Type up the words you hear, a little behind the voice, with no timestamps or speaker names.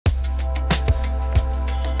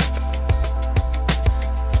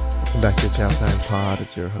Back to Chow Time Pod.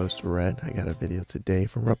 It's your host Red. I got a video today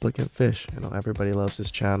from Replicant Fish. You know, everybody loves his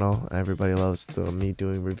channel. Everybody loves me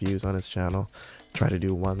doing reviews on his channel. Try to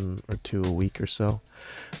do 1 or 2 a week or so.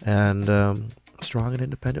 And strong and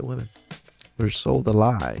independent women. We're sold a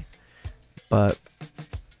lie, but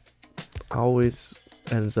always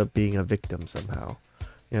ends up being a victim somehow.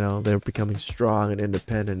 You know, they're becoming strong and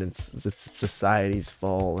independent. It's society's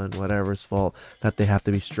fault and whatever's fault that they have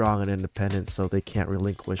to be strong and independent, so they can't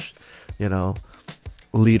relinquish, you know,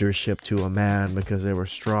 leadership to a man because they were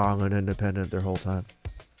strong and independent their whole time.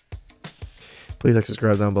 Please like,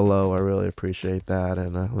 subscribe down below. I really appreciate that.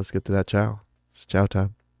 And let's get to that chow. It's chow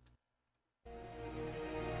time.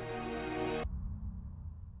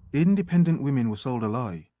 Independent women were sold a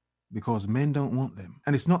lie because men don't want them.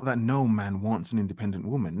 And it's not that no man wants an independent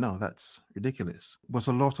woman. No, that's ridiculous. But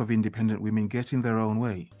a lot of independent women get in their own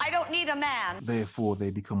way. I don't need a man. Therefore,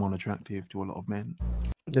 they become unattractive to a lot of men.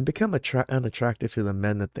 They become unattractive to the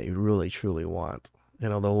men that they really truly want. You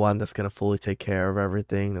know, the one that's going to fully take care of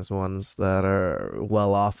everything. There's ones that are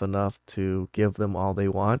well off enough to give them all they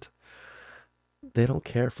want. They don't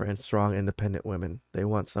care for strong, independent women. They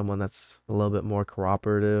want someone that's a little bit more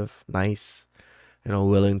cooperative, nice, you know,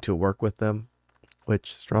 willing to work with them,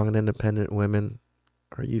 which strong and independent women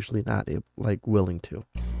are usually not willing to.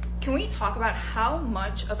 Can we talk about how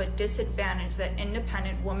much of a disadvantage that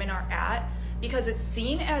independent women are at? Because it's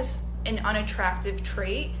seen as an unattractive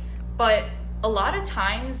trait, but a lot of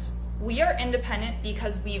times we are independent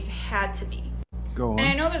because we've had to be. Go on. And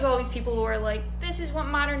I know there's always people who are like, this is what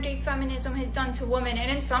modern day feminism has done to women.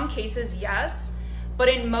 And in some cases, yes, but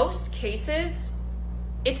in most cases,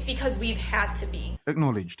 it's because we've had to be.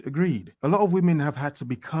 Acknowledged. Agreed. A lot of women have had to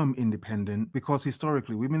become independent because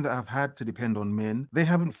historically, women that have had to depend on men, they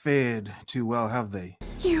haven't fared too well, have they?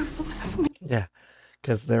 You've left me. Yeah,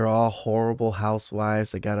 because they're all horrible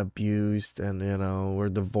housewives that got abused and, you know, were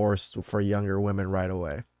divorced for younger women right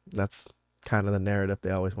away. That's kind of the narrative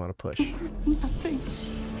they always want to push. Nothing.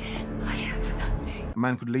 I have nothing. A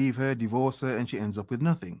man could leave her, divorce her, and she ends up with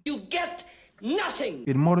nothing. You get nothing.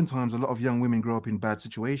 In modern times, a lot of young women grow up in bad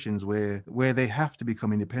situations where they have to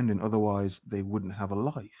become independent, otherwise they wouldn't have a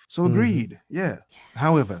life. So agreed, yeah.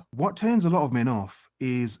 However, what turns a lot of men off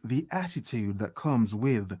is the attitude that comes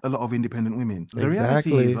with a lot of independent women. The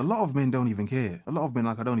reality is a lot of men don't even care. A lot of men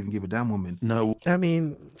like, I don't even give a damn woman. No. I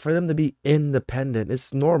mean, for them to be independent,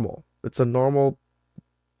 it's normal. It's a normal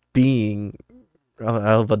being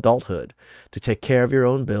of adulthood to take care of your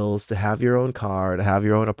own bills, to have your own car, to have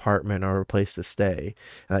your own apartment or a place to stay,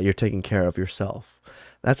 and that you're taking care of yourself.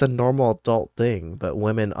 That's a normal adult thing, but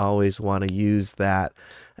women always want to use that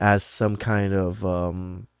as some kind of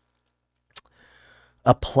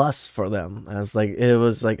a plus for them, as like it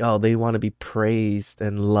was like, oh, they want to be praised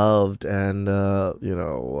and loved and you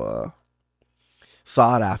know,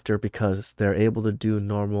 sought after because they're able to do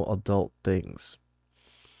normal adult things.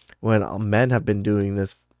 When men have been doing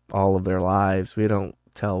this all of their lives, we don't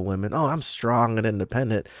tell women, oh, I'm strong and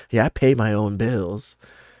independent. Yeah, I pay my own bills.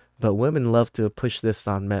 But women love to push this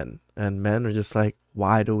on men. And men are just like,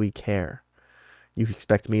 why do we care? You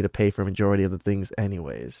expect me to pay for a majority of the things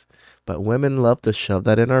anyways. But women love to shove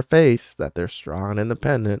that in our face, that they're strong and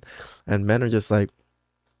independent. And men are just like,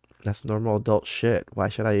 that's normal adult shit. Why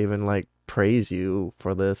should I even like praise you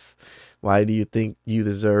for this? Why do you think you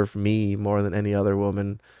deserve me more than any other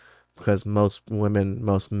woman? Because most women,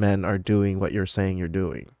 most men are doing what you're saying you're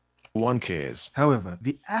doing. One cares. However,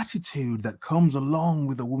 the attitude that comes along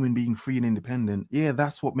with a woman being free and independent, yeah,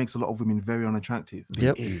 that's what makes a lot of women very unattractive.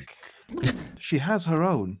 Yep. She has her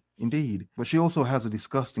own, indeed, but she also has a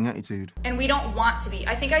disgusting attitude. And we don't want to be.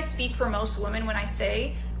 I think I speak for most women when I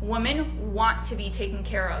say women want to be taken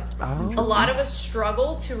care of. Oh. A lot of us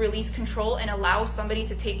struggle to release control and allow somebody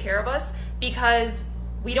to take care of us because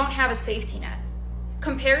we don't have a safety net.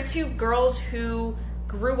 Compared to girls who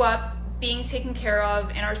grew up being taken care of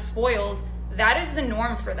and are spoiled, that is the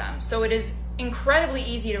norm for them. So it is incredibly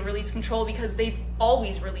easy to release control because they've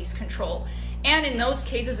always released control. And in those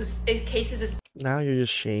cases, now you're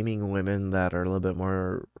just shaming women that are a little bit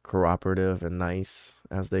more cooperative and nice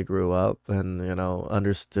as they grew up and, you know,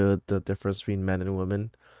 understood the difference between men and women.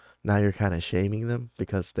 Now you're kind of shaming them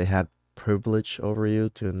because they had privilege over you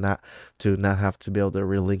to not have to be able to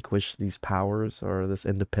relinquish these powers or this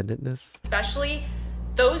independentness. especially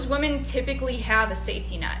those women typically have a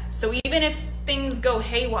safety net. So even if things go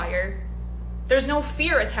haywire, there's no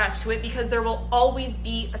fear attached to it because there will always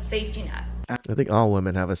be a safety net. I think all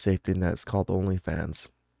women have a safety net. It's called OnlyFans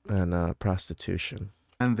and prostitution.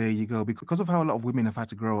 And there you go. Because of how a lot of women have had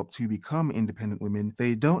to grow up to become independent women,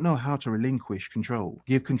 they don't know how to relinquish control,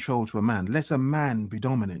 give control to a man, let a man be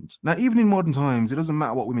dominant. Now, even in modern times, it doesn't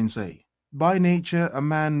matter what women say. By nature, a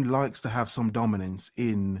man likes to have some dominance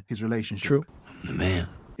in his relationship. True. The man.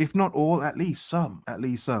 If not all, at least some.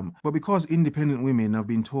 But because independent women have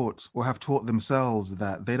been taught or have taught themselves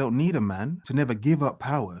that they don't need a man, to never give up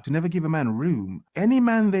power, to never give a man room, any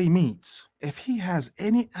man they meet, if he has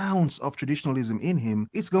any ounce of traditionalism in him,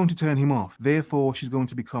 it's going to turn him off. Therefore, she's going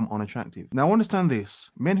to become unattractive. Now, understand this.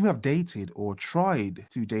 Men who have dated or tried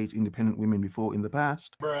to date independent women before in the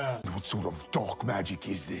past, What sort of dark magic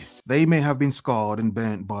is this? they may have been scarred and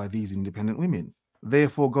burnt by these independent women.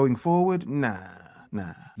 Therefore, going forward, nah.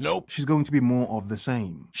 Nope. She's going to be more of the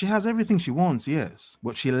same. She has everything she wants, yes,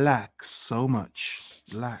 but she lacks so much.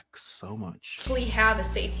 We have a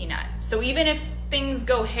safety net. So even if things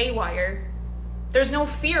go haywire, there's no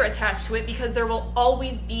fear attached to it because there will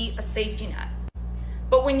always be a safety net.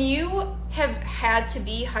 But when you have had to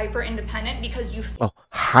be hyper independent because you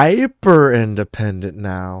Hyper independent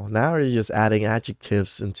now. Now you're just adding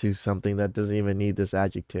adjectives into something that doesn't even need this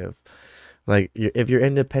adjective. Like, if you're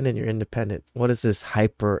independent, you're independent. What is this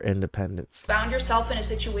hyper independence? found yourself in a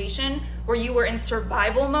situation where you were in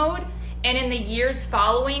survival mode, and in the years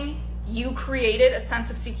following, you created a sense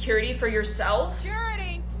of security for yourself.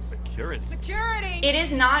 Security. It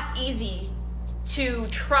is not easy to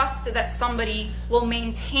trust that somebody will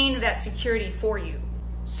maintain that security for you.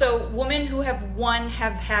 So women who have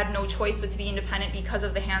had no choice but to be independent because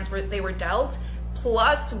of the hands where they were dealt,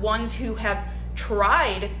 plus ones who have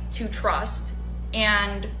tried to trust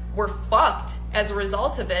and were fucked as a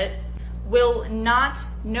result of it, will not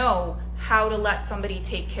know how to let somebody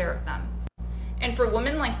take care of them. And for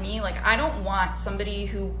women like me, like, I don't want somebody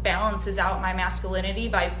who balances out my masculinity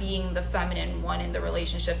by being the feminine one in the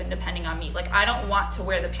relationship and depending on me. Like, I don't want to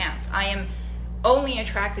wear the pants. I am only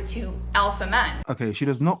attracted to alpha men. Okay, she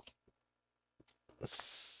does not.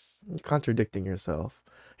 You're contradicting yourself.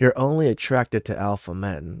 You're only attracted to alpha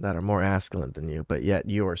men that are more masculine than you, but yet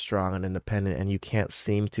you are strong and independent and you can't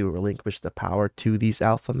seem to relinquish the power to these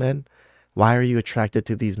alpha men. Why are you attracted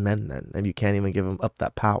to these men then if you can't even give them up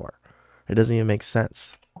that power? It doesn't even make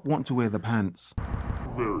sense. Want to wear the pants.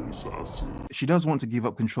 Very saucy. She does want to give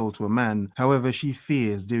up control to a man, however, she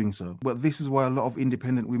fears doing so. But this is why a lot of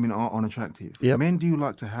independent women are unattractive. Yep. Men do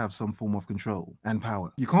like to have some form of control and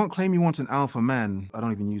power. You can't claim you want an alpha man. I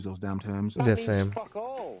don't even use those damn terms. Yeah, same.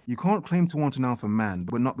 You can't claim to want an alpha man,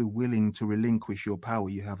 but not be willing to relinquish your power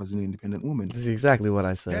you have as an independent woman. This is exactly what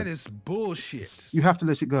I said. That is bullshit. You have to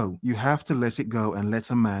let it go. You have to let it go and let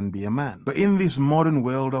a man be a man. But in this modern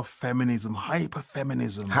world of feminism,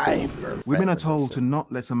 hyper-feminism, women are told to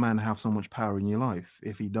not let a man have so much power in your life.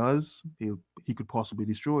 If he does, he could possibly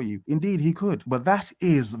destroy you. Indeed, he could. But that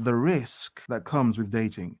is the risk that comes with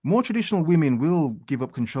dating. More traditional women will give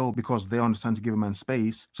up control because they understand to give a man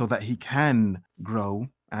space so that he can grow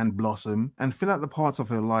and blossom and fill out the parts of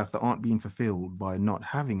her life that aren't being fulfilled by not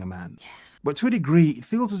having a man. But to a degree, it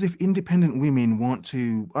feels as if independent women want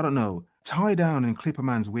to, I don't know, tie down and clip a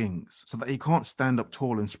man's wings so that he can't stand up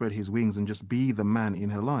tall and spread his wings and just be the man in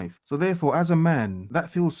her life. So therefore, as a man, that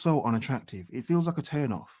feels so unattractive. It feels like a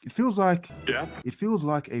turn-off. It feels like Death. It feels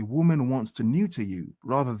like a woman wants to neuter you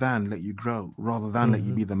rather than let you grow, rather than let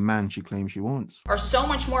you be the man she claims she wants. Are so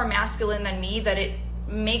much more masculine than me that it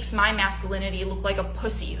makes my masculinity look like a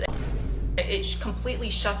pussy. It completely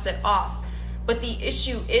shuts it off. But the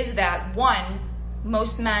issue is that, one,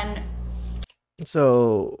 most men...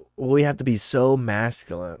 So we have to be so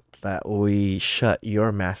masculine that we shut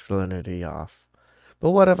your masculinity off.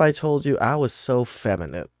 But what if I told you I was so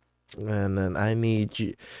feminine and then I need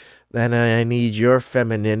you, then I need your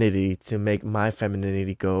femininity to make my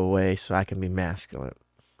femininity go away so I can be masculine?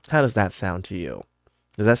 How does that sound to you?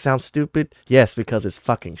 Does that sound stupid? Yes, because it's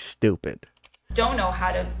fucking stupid. don't know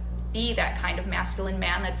how to be that kind of masculine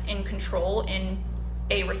man that's in control in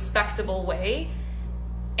a respectable way.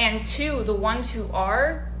 And two, the ones who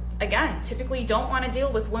are, again, typically don't want to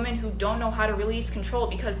deal with women who don't know how to release control,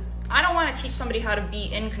 because I don't want to teach somebody how to be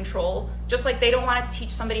in control, just like they don't want to teach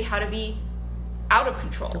somebody how to be out of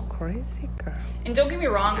control. You crazy girl. And don't get me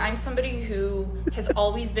wrong, I'm somebody who has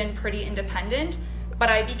always been pretty independent, but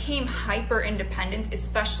I became hyper independent,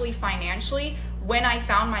 especially financially, when I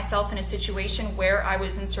found myself in a situation where I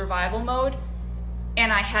was in survival mode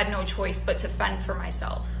and I had no choice but to fend for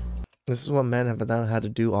myself. This is what men have not had to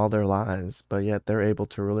do all their lives, but yet they're able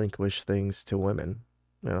to relinquish things to women.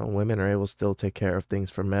 You know, women are able to still take care of things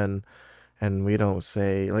for men, and we don't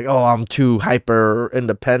say like, oh, I'm too hyper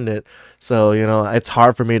independent, so you know it's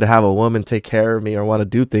hard for me to have a woman take care of me or want to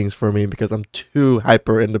do things for me because I'm too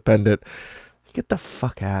hyper independent. Get the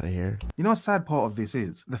fuck out of here. You know, a sad part of this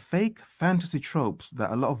is the fake fantasy tropes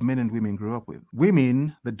that a lot of men and women grew up with.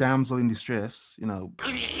 Women, the damsel in distress, you know,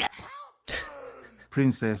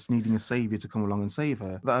 princess needing a savior to come along and save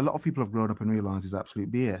her, that a lot of people have grown up and realized is absolute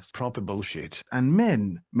BS. Proper bullshit. And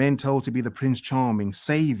men told to be the Prince Charming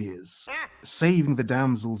saviors, saving the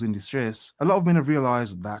damsels in distress. A lot of men have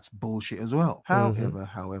realized that's bullshit as well. However,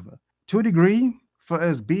 to a degree, for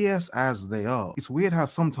as BS as they are, it's weird how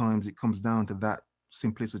sometimes it comes down to that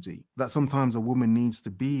simplicity, that sometimes a woman needs to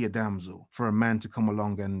be a damsel for a man to come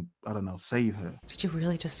along and, I don't know, save her. Did you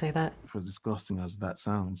really just say that? For as disgusting as that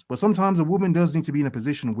sounds. But sometimes a woman does need to be in a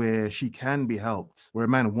position where she can be helped, where a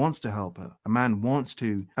man wants to help her. A man wants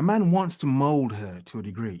to mold her to a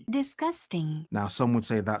degree. Disgusting. Now, some would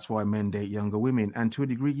say that's why men date younger women, and to a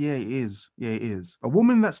degree, yeah, it is. Yeah, it is. A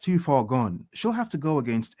woman that's too far gone, she'll have to go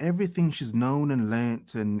against everything she's known and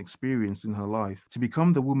learnt and experienced in her life to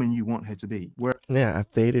become the woman you want her to be. Yeah,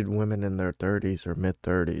 I've dated women in their 30s or mid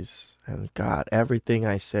 30s, and God, everything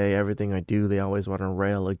I say, everything I do, they always want to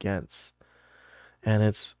rail against. And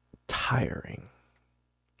it's tiring.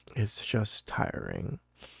 It's just tiring.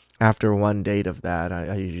 After one date of that,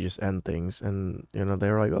 I usually just end things. And, you know,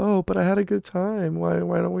 they were like, oh, but I had a good time. Why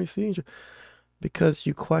don't we see each other? Because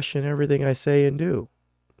you question everything I say and do.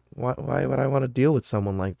 Why would I want to deal with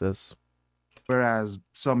someone like this? Whereas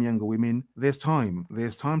some younger women, there's time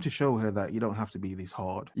to show her that you don't have to be this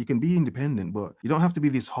hard. You can be independent, but you don't have to be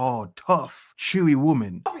this hard, tough, chewy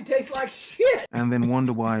woman. It tastes like shit. And then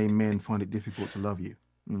wonder why men find it difficult to love you.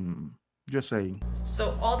 Just saying.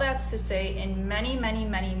 So all that's to say, in many, many,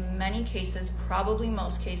 many, many cases, probably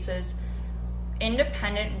most cases,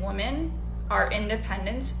 independent women are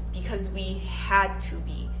independent because we had to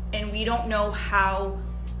be, and we don't know how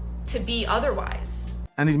to be otherwise.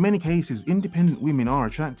 And in many cases, independent women are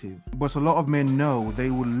attractive, but a lot of men know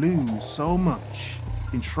they will lose so much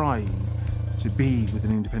in trying to be with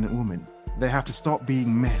an independent woman. They have to stop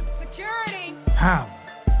being men. Security. Have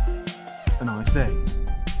a nice day.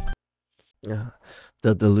 Yeah,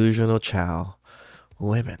 the delusional chow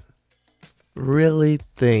women really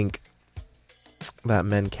think that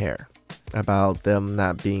men care about them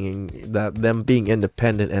being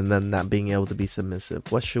independent and them not being able to be submissive.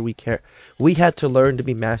 What should we care? We had to learn to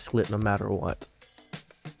be masculine no matter what,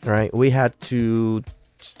 right? We had to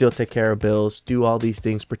still take care of bills, do all these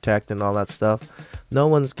things, protect and all that stuff. No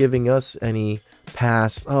one's giving us any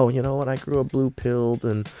pass. Oh, you know what? I grew up blue-pilled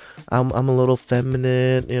and I'm a little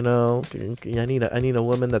feminine. You know, I need a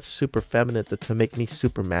woman that's super feminine to make me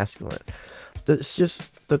super masculine. It's just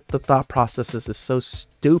the thought processes is so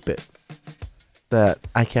stupid that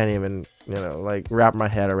I can't even, you know, like wrap my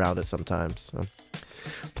head around it sometimes. So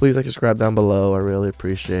please like, subscribe down below. I really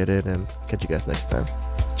appreciate it, and catch you guys next time.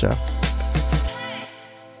 Ciao.